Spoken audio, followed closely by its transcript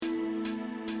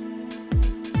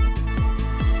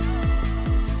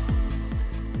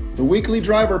The Weekly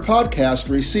Driver podcast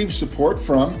receives support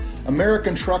from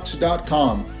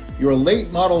AmericanTrucks.com, your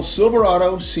late model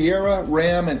Silverado, Sierra,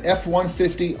 Ram, and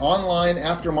F-150 online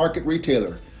aftermarket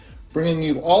retailer, bringing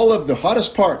you all of the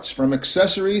hottest parts from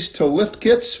accessories to lift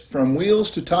kits, from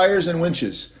wheels to tires and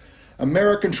winches.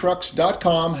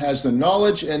 AmericanTrucks.com has the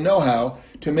knowledge and know-how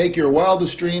to make your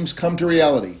wildest dreams come to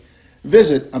reality.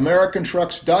 Visit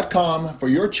AmericanTrucks.com for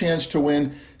your chance to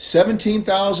win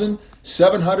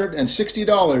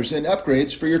 $17,760 in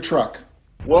upgrades for your truck.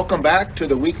 Welcome back to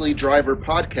the Weekly Driver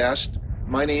podcast.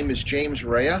 My name is James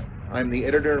Raia. I'm the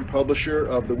editor and publisher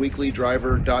of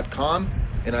theweeklydriver.com,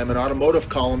 and I'm an automotive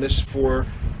columnist for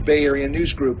Bay Area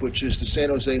News Group, which is the San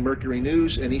Jose Mercury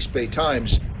News and East Bay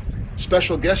Times.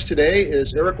 Special guest today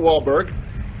is Eric Wohlberg.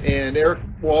 And Eric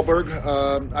Wohlberg,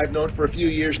 I've known for a few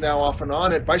years now off and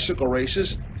on at bicycle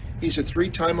races. He's a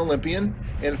three-time Olympian,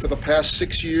 and for the past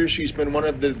 6 years, he's been one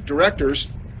of the directors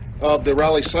of the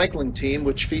rally cycling team,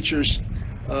 which features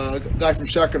a guy from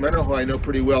Sacramento who I know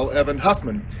pretty well, Evan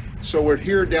Huffman. So we're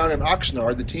here down in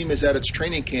Oxnard. The team is at its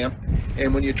training camp,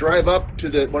 and when you drive up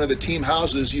to one of the team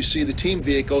houses, you see the team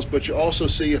vehicles, but you also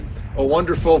see a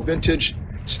wonderful vintage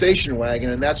station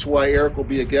wagon, and that's why Eric will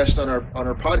be a guest on our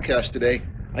podcast today.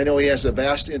 I know he has a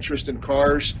vast interest in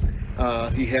cars.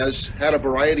 He has had a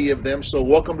variety of them. So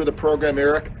welcome to the program,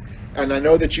 Eric. And I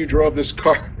know that you drove this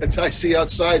car that I see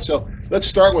outside. So let's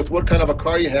start with what kind of a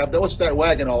car you have. What's that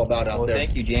wagon all about out there?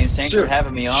 Thank you, James. Thanks for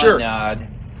having me on. Sure.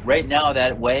 Right now,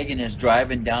 that wagon is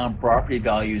driving down property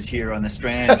values here on the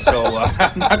Strand, so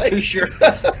I'm not too sure.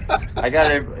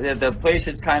 The place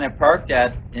it's kind of parked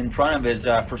in front of is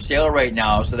for sale right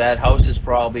now, so that house is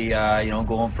probably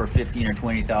going for $15,000 or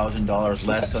 $20,000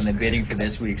 less on the bidding for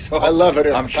this week. So I love it.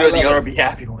 I'm sure the owner will be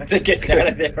happy once it gets out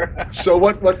of there. So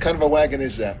what kind of a wagon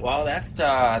is that? Well, that's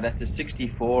a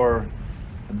 '64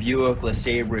 Buick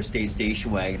LeSabre estate station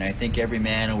wagon. I think every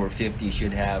man over 50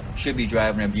 should be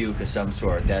driving a Buick of some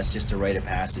sort. That's just a rite of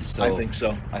passage. So I think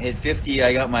so. I hit 50.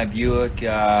 I got my Buick.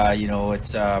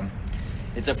 It's a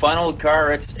fun old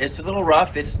car. It's a little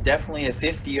rough. It's definitely a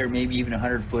 50 or maybe even a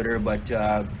 100-footer, but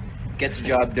gets the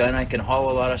job done. I can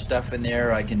haul a lot of stuff in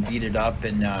there. I can beat it up,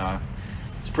 and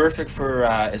it's perfect for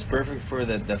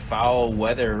the foul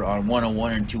weather on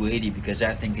 101 and 280, because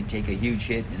that thing can take a huge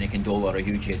hit and it can dole out a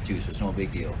huge hit too, so it's no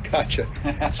big deal. Gotcha.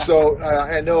 So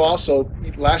I know also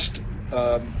last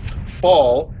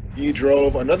fall you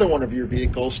drove another one of your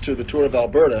vehicles to the Tour of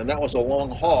Alberta, and that was a long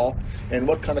haul. And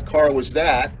what kind of car was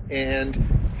that, and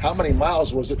how many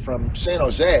miles was it from San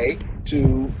Jose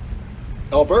to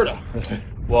Alberta?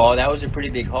 Well, that was a pretty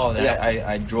big haul. Yeah.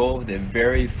 I drove the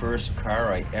very first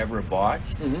car I ever bought,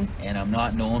 mm-hmm. and I'm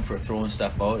not known for throwing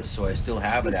stuff out, so I still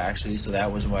have it actually. So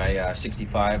that was my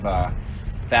 '65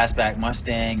 Fastback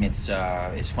Mustang. It's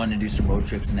fun to do some road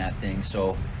trips in that thing.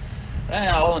 So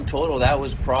all in total, that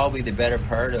was probably the better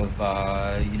part of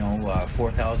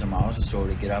 4,000 miles or so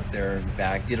to get up there and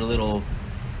back. Did a little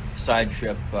side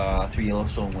trip through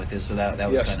Yellowstone with it, so that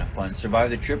was Yes. kind of fun.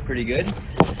 Survived the trip pretty good.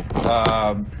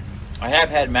 I have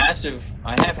had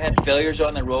failures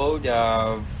on the road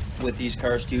with these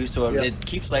cars too, so it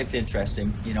keeps life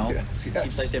interesting, Yes.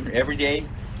 Keeps life different. Every day,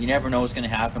 you never know what's going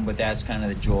to happen, but that's kind of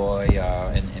the joy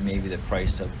and maybe the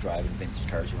price of driving vintage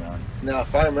cars around. Now,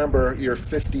 if I remember, you're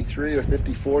 53 or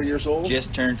 54 years old?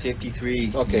 Just turned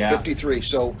 53. Okay, yeah. 53.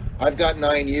 So I've got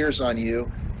 9 years on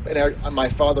you. And my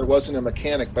father wasn't a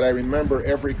mechanic, but I remember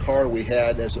every car we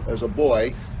had as a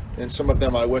boy, and some of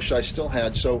them I wish I still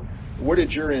had. So where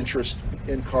did your interest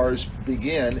in cars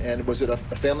begin? And was it a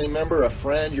family member, a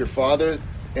friend, your father?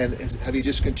 And have you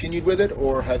just continued with it,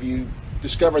 or have you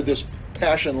discovered this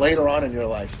passion later on in your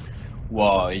life?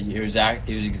 Well, it was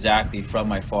exactly from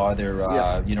my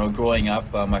father. Growing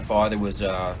up, my father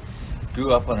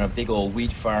grew up on a big old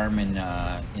wheat farm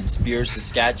in Spears,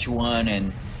 Saskatchewan,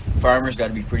 and farmers got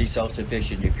to be pretty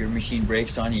self-sufficient. If your machine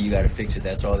breaks on you, you got to fix it.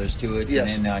 That's all there's to it.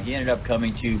 Yes. And then he ended up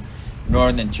coming to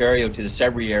Northern Ontario, to the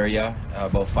Sudbury area,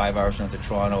 about 5 hours north of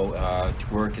Toronto,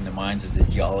 to work in the mines as a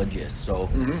geologist. So,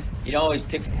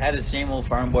 mm-hmm. Had the same old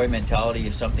farm boy mentality.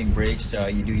 If something breaks,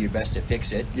 you do your best to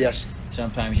fix it. Yes.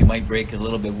 Sometimes you might break it a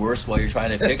little bit worse while you're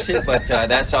trying to fix it, but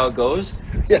that's how it goes.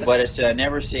 Yes. But it's a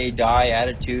never say die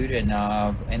attitude, and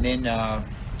then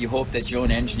you hope that your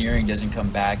own engineering doesn't come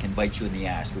back and bite you in the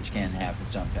ass, which can happen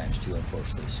sometimes too,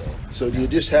 unfortunately. So do you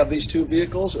just have these two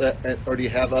vehicles, or do you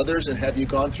have others? And have you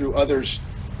gone through others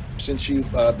since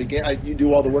you've began? You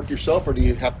do all the work yourself, or do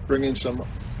you have to bring in some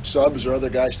subs or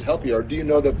other guys to help you, or do you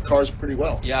know the cars pretty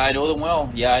well? Yeah, I know them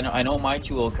well. Yeah, I know my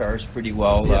two old cars pretty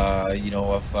well. Yeah.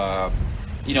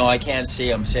 I can't say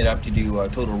I'm set up to do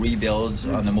total rebuilds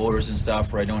on the motors and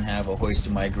stuff, where I don't have a hoist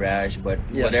in my garage. But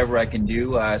whatever I can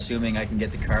do, assuming I can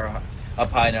get the car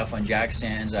up high enough on jack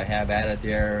stands, I have at it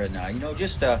there. And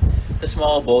just the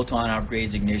small bolt-on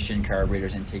upgrades: ignition,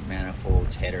 carburetors, intake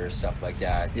manifolds, headers, stuff like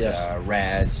that.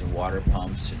 Rads and water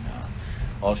pumps and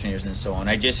alternators and so on.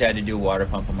 I just had to do a water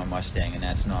pump on my Mustang, and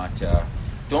that's not.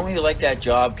 Don't really like that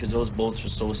job because those bolts are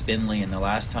so spindly, and the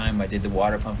last time I did the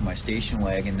water pump in my station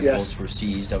wagon, the bolts were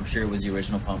seized. I'm sure it was the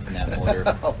original pump in that motor.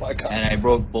 Oh my God. And I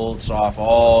broke bolts off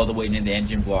all the way into the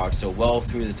engine block, so well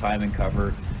through the timing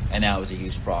cover, and that was a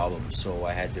huge problem. So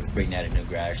I had to bring that into the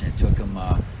garage, and it took them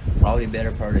probably a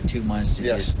better part of 2 months to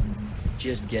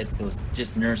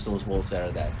just nurse those bolts out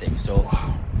of that thing. So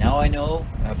now I know.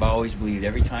 I've always believed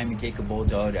every time you take a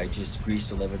bolt out, I just grease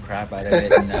the living crap out of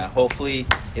it, and hopefully,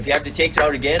 if you have to take it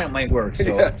out again, it might work.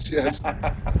 So. Yes.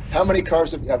 How many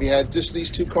cars have you had? Just these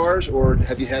 2 cars, or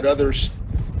have you had others?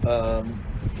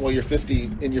 Well, you're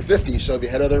 50 in your 50s, so have you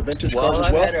had other vintage cars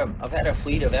as well? I've had a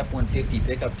fleet of F-150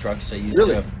 pickup trucks. I used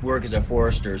to work as a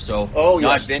forester, so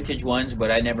not vintage ones, but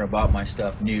I never bought my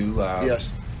stuff new.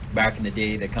 Back in the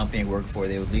day, the company I worked for,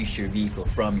 they would lease your vehicle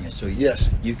from you, so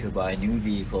you could buy a new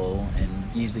vehicle and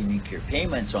easily make your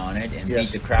payments on it and beat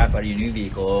the crap out of your new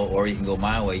vehicle, or you can go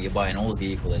my way. You buy an old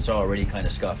vehicle that's already kind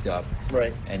of scuffed up,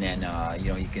 and then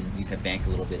you can bank a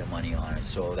little bit of money on it.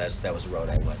 So that was the route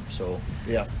I went. So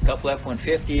a couple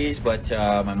F-150s, but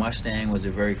my Mustang was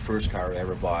the very first car I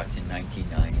ever bought in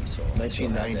 1990. So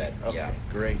 1990. Okay,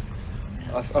 great.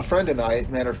 A friend and I,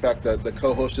 matter of fact, the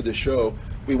co-host of the show,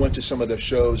 we went to some of the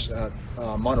shows at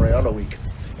Monterey Auto Week,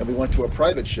 and we went to a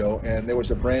private show, and there was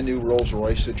a brand new Rolls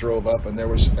Royce that drove up, and there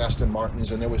was Aston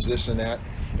Martins, and there was this and that,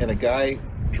 and a guy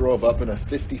drove up in a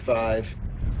 55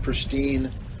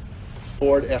 pristine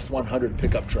Ford F-100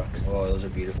 pickup truck. Oh, those are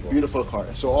beautiful. Beautiful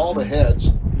car. So all the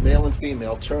heads, male and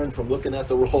female, turned from looking at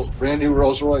the brand new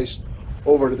Rolls Royce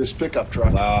over to this pickup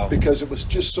truck because it was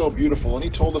just so beautiful. And he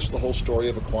told us the whole story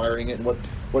of acquiring it and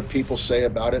what people say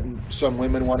about it. And some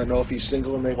women want to know if he's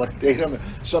single and they want to date him.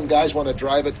 Some guys want to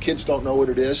drive it. Kids don't know what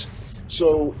it is.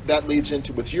 So that leads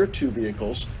into, with your 2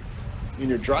 vehicles, when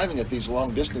you're driving at these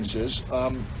long distances,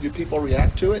 do people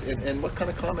react to it? And what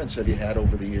kind of comments have you had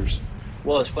over the years?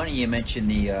 Well, it's funny you mentioned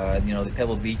the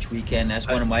Pebble Beach weekend. That's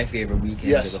one of my favorite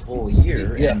weekends of the whole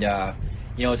year. And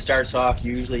it starts off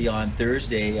usually on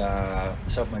Thursday.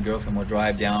 Myself and my girlfriend will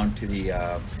drive down to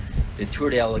the Tour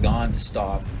d'Elegance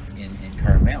stop in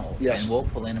Carmel, and we'll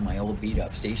pull into my old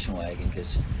beat-up station wagon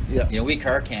because we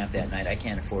car camp that night. I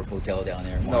can't afford a hotel down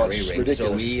there in Monterey,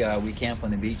 so we camp on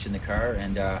the beach in the car,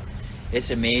 and it's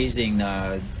amazing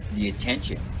the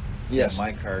attention that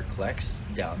my car collects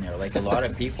down there. Like a lot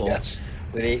of people.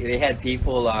 They had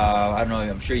people, I don't know,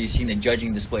 I'm sure you've seen the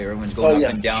judging display. Everyone's going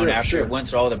up and down after.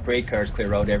 Once all the parade cars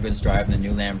clear out, everyone's driving the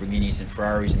new Lamborghinis and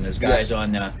Ferraris, and there's guys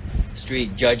on the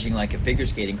street judging like a figure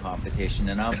skating competition.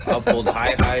 And I've pulled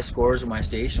high scores with my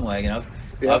station wagon.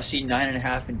 I've seen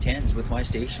 9.5 and 10s with my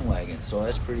station wagon, so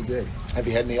that's pretty good. Have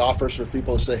you had any offers for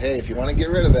people to say, hey, if you want to get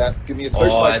rid of that, give me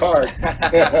my card?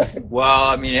 Well,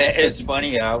 I mean, it's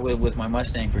funny, with my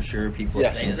Mustang for sure, people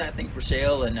say, is that thing for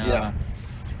sale? And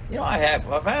I've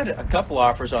had a couple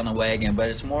offers on the wagon, but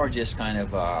it's more just kind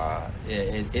of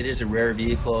it is a rare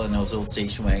vehicle, and those old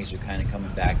station wagons are kind of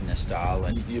coming back in the style.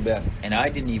 And you bet. And I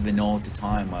didn't even know at the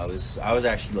time I was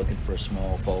actually looking for a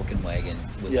small Falcon wagon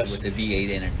with a V8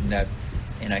 in it,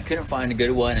 and I couldn't find a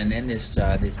good one. And then this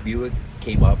Buick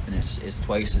came up, and it's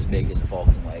twice as big as a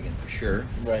Falcon wagon for sure.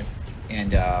 Right.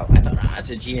 And I thought, it's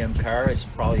a GM car. It's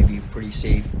probably be a pretty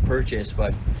safe purchase,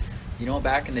 but.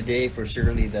 Back in the day, for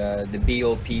surely the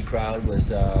BOP crowd was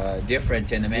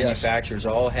different, and the manufacturers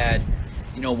all had,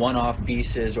 one-off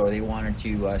pieces, or they wanted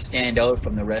to stand out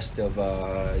from the rest of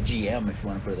GM, if you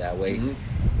want to put it that way. Mm-hmm.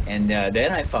 And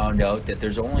then I found out that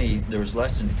there was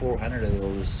less than 400 of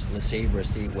those LeSabre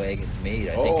estate wagons made.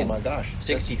 I think my gosh!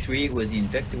 '63 was the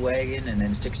Invicta wagon, and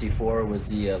then '64 was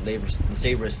the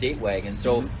LeSabre estate wagon.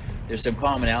 So there's some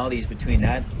commonalities between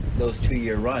those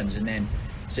 2-year runs, and then.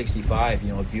 '65,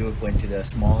 Buick went to the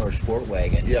smaller sport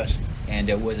wagon. Yes. And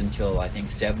it wasn't until I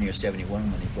think 70 or 71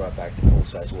 when they brought back the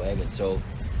full-size wagon. So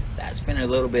that's been a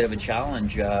little bit of a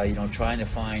challenge, trying to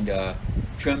find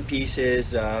trim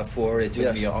pieces for it. It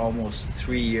took me almost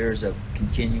 3 years of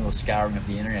continual scouring of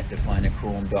the internet to find a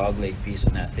chrome dogleg piece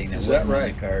on that thing that wasn't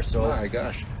in the car. So, my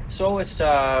gosh. So it's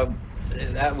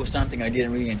that was something I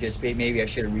didn't really anticipate. Maybe I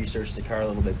should have researched the car a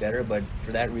little bit better, but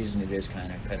for that reason, it is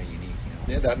kind of unique.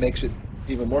 Yeah, that makes it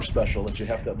even more special that you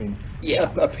have to,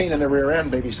 a pain in the rear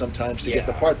end maybe sometimes to get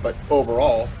the part, but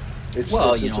overall It's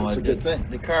Well, it's a good thing.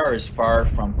 the car is far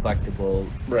from collectible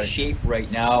Right. shape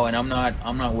right now, and I'm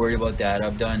not worried about that.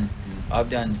 I've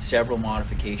done several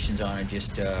modifications on it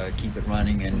just to keep it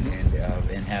running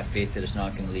and have faith that it's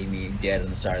not going to leave me dead on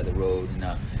the side of the road. And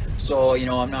so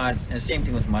I'm not. And the same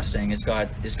thing with Mustang. It's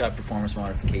got performance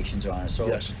modifications on it. So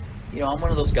Yes. I'm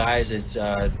one of those guys.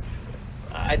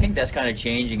 I think that's kind of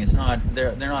changing. It's not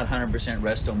they're not 100%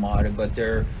 resto modded, but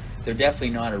they're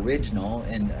definitely not original.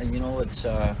 And it's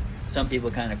some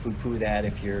people kind of poo-poo that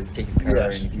if you're taking car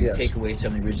Yes, and if you yes. take away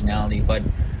some of the originality. But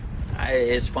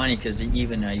it's funny because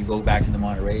even you go back to the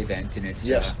Monterey event and it's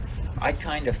Yes. I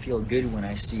kind of feel good when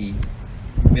I see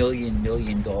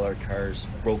million dollar cars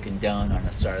broken down on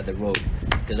the side of the road,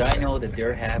 because I know that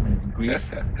they're having grief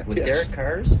with Yes. their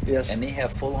cars, Yes. and they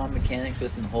have full-on mechanics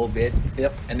with them the whole bit,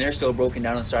 Yep. and they're still broken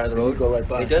down on the side of the And you road. go right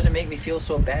by. It doesn't make me feel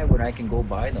so bad when I can go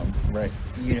buy them, Right.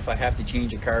 even if I have to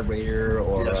change a carburetor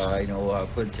or Yes.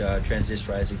 put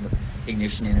transistorized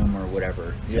ignition in them or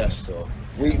whatever. Yes. So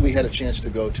We had a chance to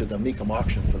go to the Mecum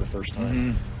auction for the first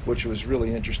time, Mhm. which was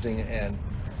really interesting. And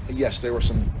yes, there were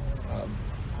some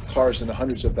cars in the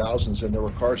hundreds of thousands, and there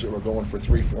were cars that were going for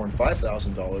 $3,000, $4,000, and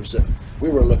 $5,000 that we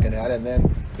were looking at. And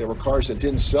then there were cars that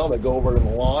didn't sell. They go over to the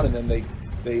lawn, and then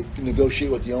they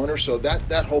negotiate with the owner. So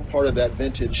that whole part of that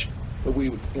vintage,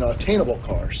 attainable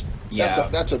cars. Yeah.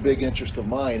 That's a big interest of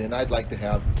mine, and I'd like to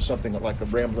have something like a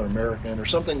Rambler American or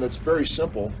something that's very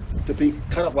simple to be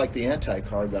kind of like the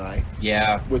anti-car guy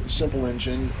yeah, with a simple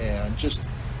engine and just,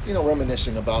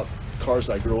 reminiscing about cars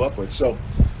I grew up with. So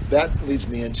that leads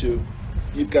me into,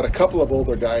 you've got a couple of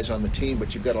older guys on the team,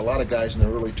 but you've got a lot of guys in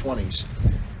their early 20s.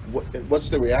 What's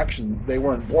the reaction? They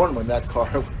weren't born when that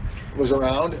car was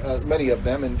around, many of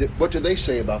them, and what do they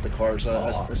say about the cars?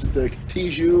 Do they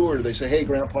tease you, or do they say, "Hey,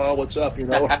 Grandpa, what's up?"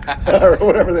 Or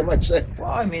whatever they might say?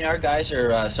 Well, I mean, our guys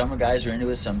are some guys are into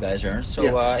it, some guys aren't. So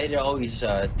it always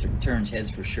turns heads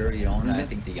for sure, and I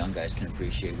think the young guys can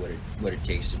appreciate what it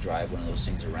takes to drive one of those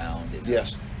things around. And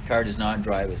Yes. car does not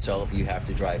drive itself; you have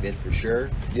to drive it for sure.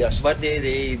 Yes. But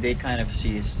they kind of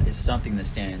see it's something that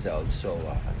stands out. So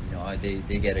they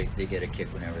get a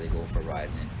kick whenever they go for a ride,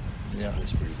 and Yeah.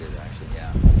 it's pretty good actually.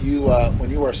 Yeah. You,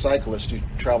 when you were a cyclist, you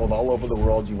traveled all over the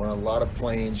world. You went on a lot of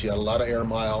planes. You had a lot of air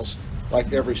miles,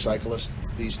 like every cyclist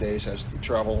these days has to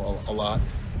travel a lot.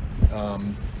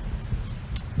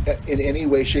 In any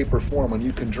way, shape, or form, when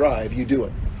you can drive, you do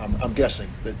it. I'm guessing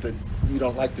that you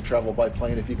don't like to travel by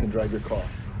plane if you can drive your car.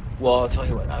 Well, I'll tell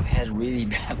you what, I've had really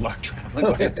bad luck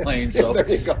traveling by plane. So there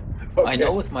you go. Okay. I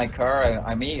know with my car,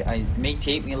 I may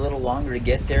take me a little longer to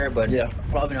get there, but Yeah.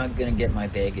 probably not going to get my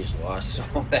baggage lost.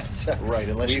 So that's Right,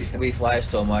 unless we fly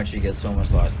so much, you get so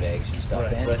much lost baggage and stuff.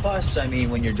 Right, and right. plus, I mean,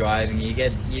 when you're driving, you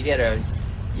get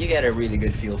a really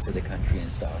good feel for the country and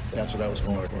stuff. That's what I was in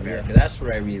going North for, America. yeah. That's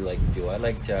what I really like to do. I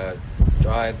like to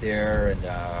drive there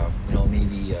and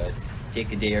maybe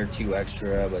take a day or two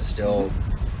extra, but still.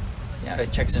 Yeah,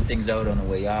 check some things out on the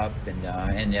way up,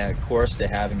 and of course,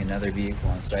 having another vehicle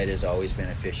on site is always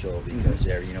beneficial because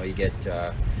there, you get,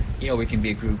 we can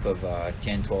be a group of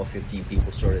 10, 12, 15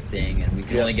 people sort of thing, and we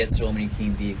can only Yes. get so many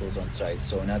team vehicles on site.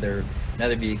 So another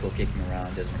vehicle kicking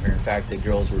around doesn't hurt. In fact, the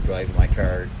girls were driving my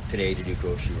car today to do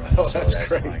grocery runs. Oh, that's so that's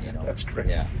great. fine, That's great.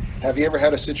 Yeah. Have you ever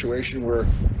had a situation where,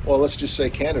 well, let's just say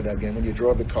Canada again, when you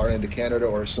drove the car into Canada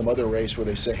or some other race where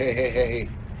they say, hey,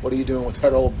 what are you doing with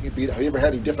that old? Have you ever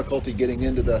had any difficulty getting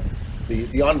into the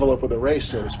envelope of the race,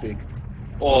 so to speak?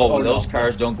 Those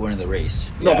cars don't go into the race.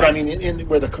 No, Yeah. but I mean in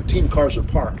where the team cars are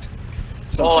parked.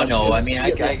 Oh no! Sometimes- I mean,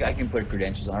 Yeah, I can put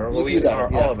credentials on it. You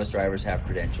got it, yeah. All of us drivers have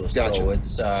credentials, Gotcha.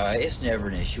 so it's never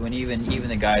an issue. And even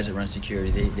the guys that run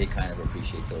security, they kind of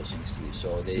appreciate those things too.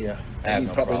 So they Yeah, have and you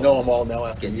no probably problem know them all now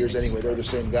after getting years into anyway. They're the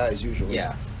same guys usually.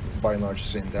 Yeah. By and large, the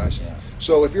same guys. Yeah.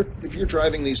 So if you're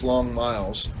driving these long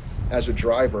miles as a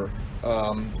driver,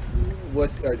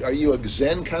 what are you a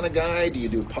Zen kind of guy? Do you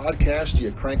do podcasts? Do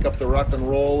you crank up the rock and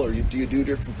roll, or do you do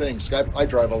different things? I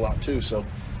drive a lot too, so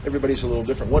everybody's a little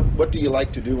different. What do you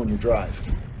like to do when you drive?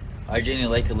 I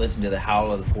genuinely like to listen to the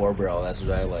howl of the four barrel. That's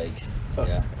what I like.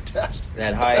 Yeah. Fantastic.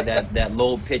 That high, that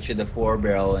low pitch of the four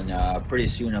barrel, and pretty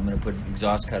soon I'm going to put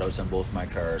exhaust cutouts on both my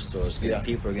cars, so it's gonna, Yeah.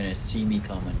 people are going to see me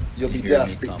coming. You'll be and hear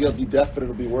deaf. me coming. You'll be deaf, but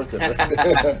it'll be worth it.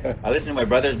 I listen to my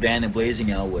brother's band, the Blazing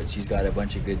Elwoods. He's got a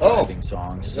bunch of good Oh, driving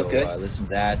songs, so okay. I listen to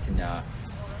that.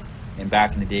 And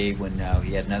back in the day when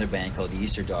he had another band called the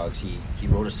Easter Dogs, he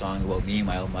wrote a song about me and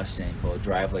my old Mustang called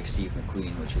 "Drive Like Steve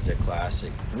McQueen," which is a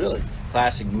classic Are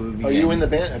movie. you in the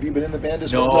band? Have you been in the band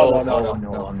as No, well?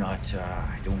 no, I'm not.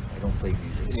 I don't play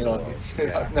music. You so, know,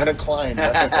 yeah. not inclined.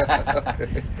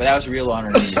 But that was a real honor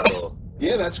to me. So.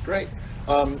 Yeah, that's great.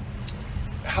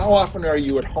 How often are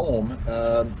you at home?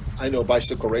 I know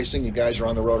bicycle racing, you guys are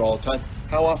on the road all the time.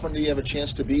 How often do you have a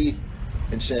chance to be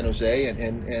in San Jose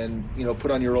and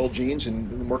put on your old jeans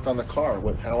and work on the car?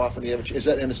 How often do you have a chance? Is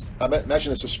that, and I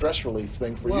imagine it's a stress relief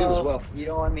thing for you as well.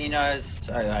 I mean,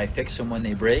 I fix them when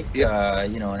they break, Yeah.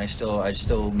 and I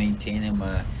still maintain them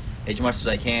as much as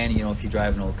I can. If you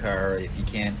drive an old car, if you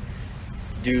can't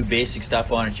do basic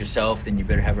stuff on it yourself, then you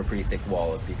better have a pretty thick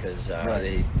wallet, because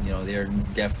Right. they're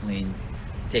definitely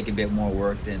take a bit more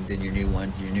work than your new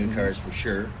one, your new cars for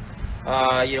sure.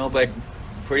 But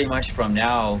pretty much from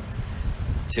now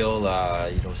till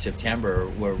September,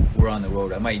 we're on the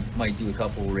road. I might do a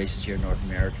couple of races here in North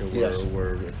America Yes.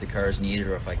 where if the car is needed,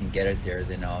 or if I can get it there,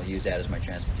 then I'll use that as my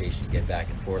transportation to get back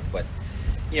and forth. But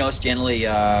it's generally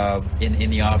in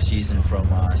the off season from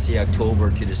say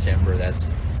October to December. That's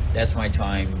my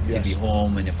time to Yes. be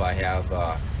home, and if I have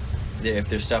if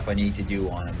there's stuff I need to do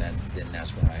on them, then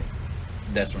that's when I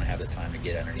have the time to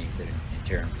get underneath it and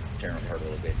tear them apart a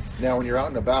little bit. Now, when you're out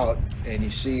and about and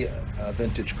you see a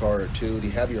vintage car or two, do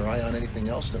you have your eye on anything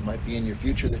else that might be in your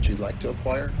future that you'd like to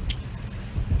acquire?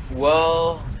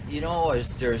 Well,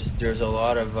 there's a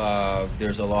lot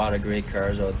of great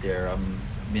cars out there.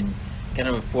 Been kind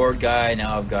of a Ford guy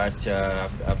now. I've got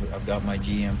my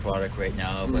GM product right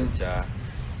now, but I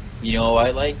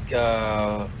like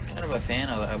kind of a fan.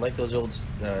 I like those old.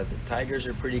 The Tigers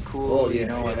are pretty cool. Oh,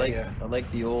 yeah, I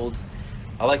like the old.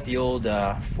 I like the old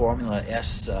Formula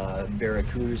S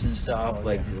Barracudas and stuff. Oh,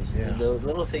 like yeah. the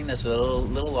little thing that's a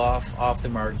little off the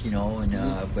mark,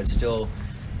 but still,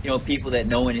 people that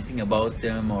know anything about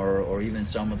them, or even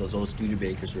some of those old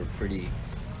Studebakers were pretty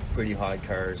hot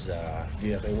cars. Yeah,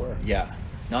 they were. Yeah,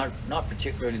 not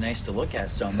particularly nice to look at,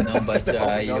 some of them, but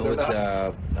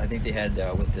No, I think they had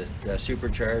with the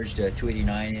supercharged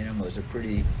 289 in them. It was a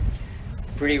pretty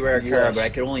rare car, Yes. but I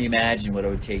could only imagine what it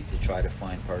would take to try to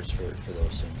find parts for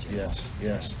those things.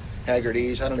 Yes.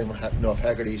 Haggerty's. I don't even know if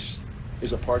Haggerty's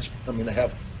is a parts. I mean, they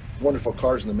have wonderful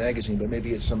cars in the magazine, but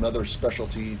maybe it's some other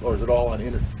specialty, or is it all on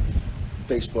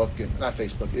Facebook and not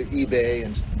Facebook, eBay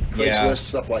and Craigslist,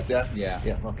 stuff like that? Yeah.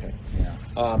 Yeah. Okay. Yeah.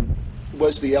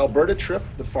 Was the Alberta trip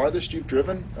the farthest you've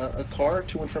driven a car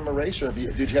to and from a race, or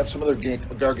did you have some other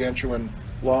gargantuan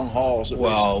long hauls?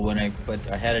 Well, I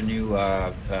had a new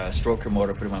stroker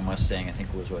motor put in my Mustang. I think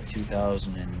it was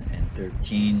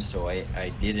 2013. So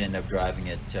I did end up driving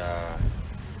it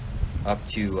up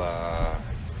to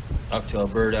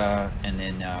Alberta, and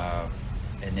then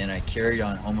I carried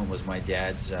on home. It was my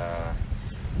dad's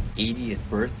 80th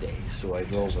birthday, so I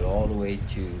drove it all the way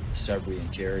to Sudbury,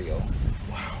 Ontario.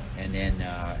 Wow. And then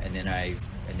I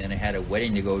had a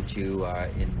wedding to go to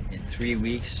in 3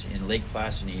 weeks in Lake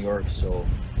Placid, New York. So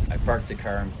I parked the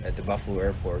car at the Buffalo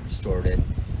Airport and stored it.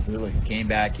 Really? Came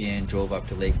back in, drove up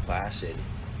to Lake Placid,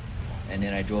 and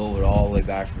then I drove it all the way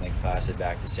back from Lake Placid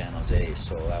back to San Jose.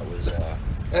 So that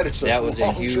was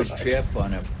a huge trip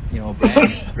on a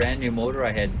brand new motor.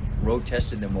 I had road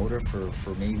tested the motor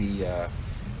for maybe a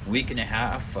week and a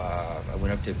half. I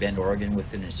went up to Bend, Oregon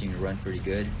with it, and it seemed to run pretty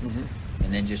good. Mm-hmm.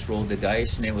 And then just rolled the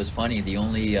dice, and it was funny. The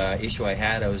only issue I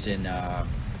had, I was in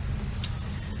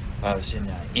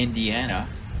Indiana,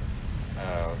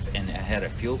 and I had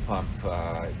a fuel pump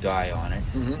die on it.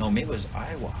 Mm-hmm. No, maybe it was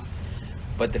Iowa,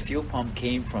 but the fuel pump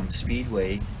came from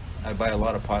Speedway. I buy a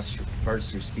lot of parts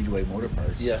through Speedway Motor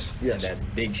Parts. Yes. That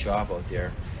big shop out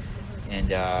there.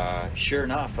 And sure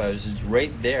enough, I was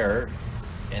right there,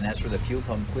 and that's where the fuel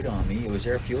pump quit on me. It was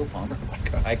their fuel pump. Oh my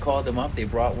God. I called them up. They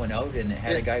brought one out and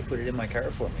had a guy put it in my car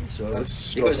for me. So it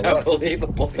was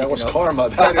unbelievable. That was karma.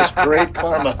 That is great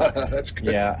karma. That's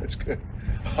good. Yeah. That's good.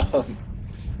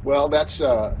 Well, that's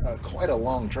quite a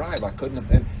long drive. I couldn't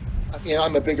have. And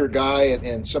I'm a bigger guy,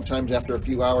 and sometimes after a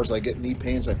few hours, I get knee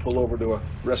pains. I pull over to a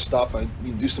rest stop. I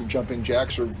do some jumping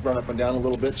jacks or run up and down a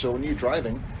little bit. So when you're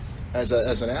driving, as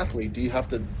an athlete, do you have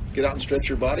to get out and stretch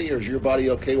your body, or is your body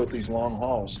okay with these long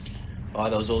hauls? Oh,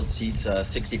 those old seats,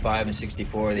 65 and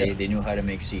 64, they knew how to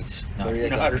make seats. Not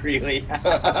really.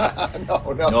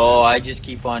 No. No, I just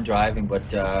keep on driving,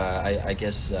 but I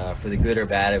guess for the good or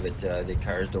bad of it, the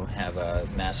cars don't have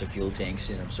massive fuel tanks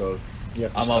in them, so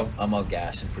I'm out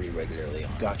gassing pretty regularly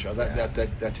on. Gotcha.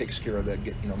 That takes care of that.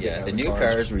 Yeah, the new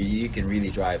cars where you can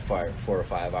really drive 4 or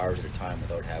 5 hours at a time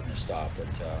without having to stop. But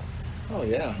oh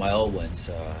yeah, my old ones,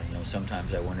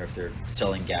 sometimes I wonder if they're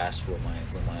selling gas when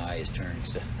my eye is turned.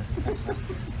 So.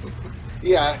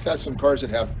 Yeah, I've had some cars that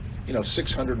have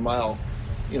 600 mile,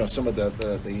 some of the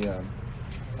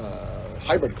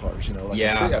hybrid cars.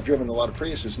 I've driven a lot of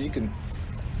Priuses, and you can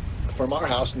from our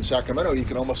house in Sacramento, you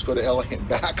can almost go to LA and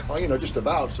back, just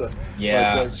about. So,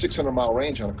 Yeah. Like 600-mile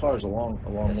range on a car is a long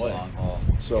That's way. a long haul.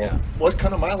 So, Yeah. what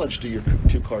kind of mileage do your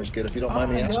two cars get, if you don't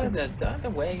mind me asking? The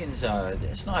wagon's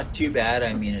it's not too bad.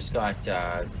 I mean, it's got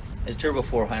it's turbo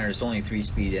 400. It's only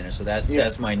 3-speed in it, so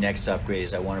that's my next upgrade.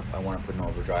 Is I want to put an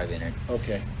overdrive in it.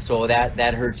 Okay. So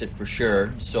that hurts it for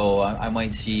sure. So I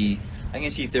can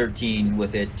see 13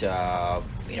 with it,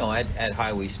 at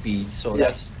highway speed. So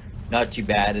that's not too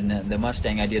bad. And then the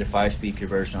Mustang, I did a 5-speed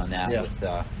conversion on that. Yeah. With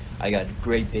I got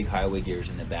great big highway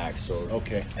gears in the back. So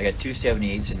okay. I got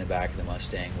 278s in the back of the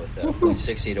Mustang with a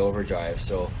 0.68 overdrive.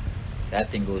 So that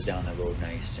thing goes down the road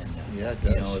nice. And yeah, it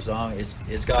does. as long it's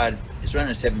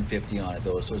running a 750 on it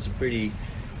though, so it's a pretty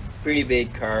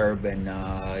big carb, and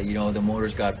the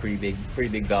motor's got pretty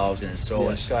big valves in it, so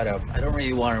it's got I don't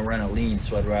really want to run it lean,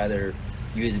 so I'd rather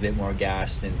use a bit more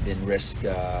gas than risk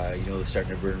starting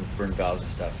to burn valves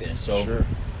and stuff in it. So sure.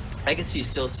 I can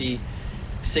still see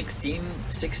 16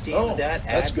 oh, with that.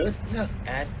 That's good. Yeah.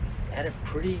 At a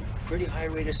pretty high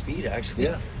rate of speed actually.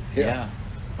 Yeah.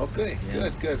 Okay. Yeah.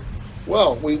 Good.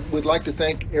 Well, we would like to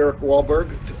thank Eric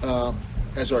Wohlberg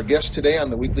as our guest today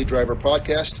on the Weekly Driver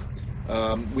podcast.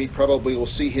 We probably will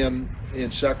see him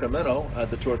in Sacramento at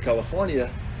the Tour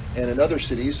California and in other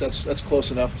cities. That's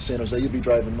close enough to San Jose. You'll be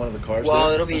driving one of the cars. Well,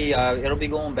 there. it'll be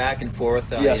going back and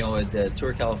forth. Yes. The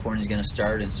Tour California is going to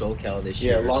start in SoCal this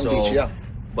year. Yeah, Long Beach. Yeah.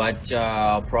 But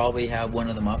I'll probably have one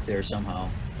of them up there somehow.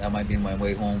 That might be my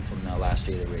way home from the last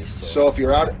day of the race. So if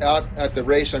you're out at the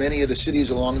race on any of the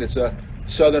cities along that's a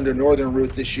southern to northern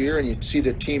route this year, and you see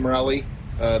the team rally,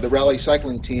 the rally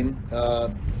cycling team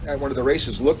at one of the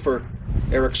races, look for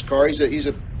Eric's car.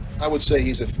 I would say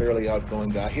he's a fairly outgoing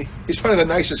guy. He's one of the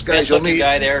nicest guys you'll meet.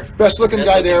 Best looking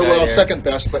guy there. Well, second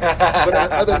best, but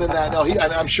other than that, no.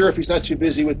 I'm sure if he's not too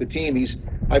busy with the team,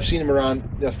 I've seen him around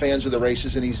fans of the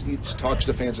races, and he talks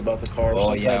to fans about the car. Oh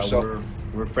sometimes. Yeah, so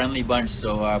we're a friendly bunch.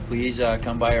 So please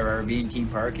come by our RV and team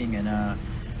parking and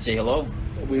say hello.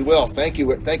 We will. Thank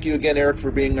you again, Eric,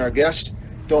 for being our guest.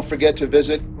 Don't forget to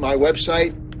visit my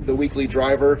website,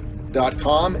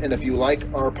 theweeklydriver.com, and if you like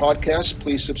our podcast,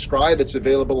 please subscribe. It's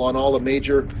available on all the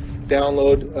major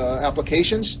download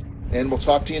applications, and we'll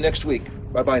talk to you next week.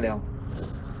 Bye-bye now.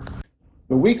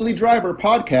 The Weekly Driver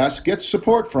podcast gets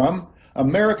support from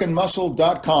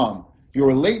AmericanMuscle.com,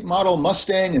 your late model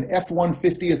Mustang and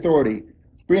F-150 authority,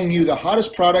 bringing you the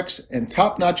hottest products and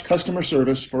top-notch customer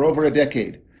service for over a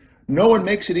decade. No one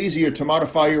makes it easier to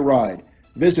modify your ride.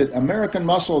 Visit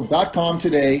AmericanMuscle.com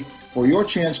today for your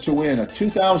chance to win a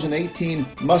 2018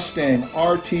 Mustang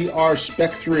RTR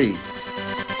Spec 3.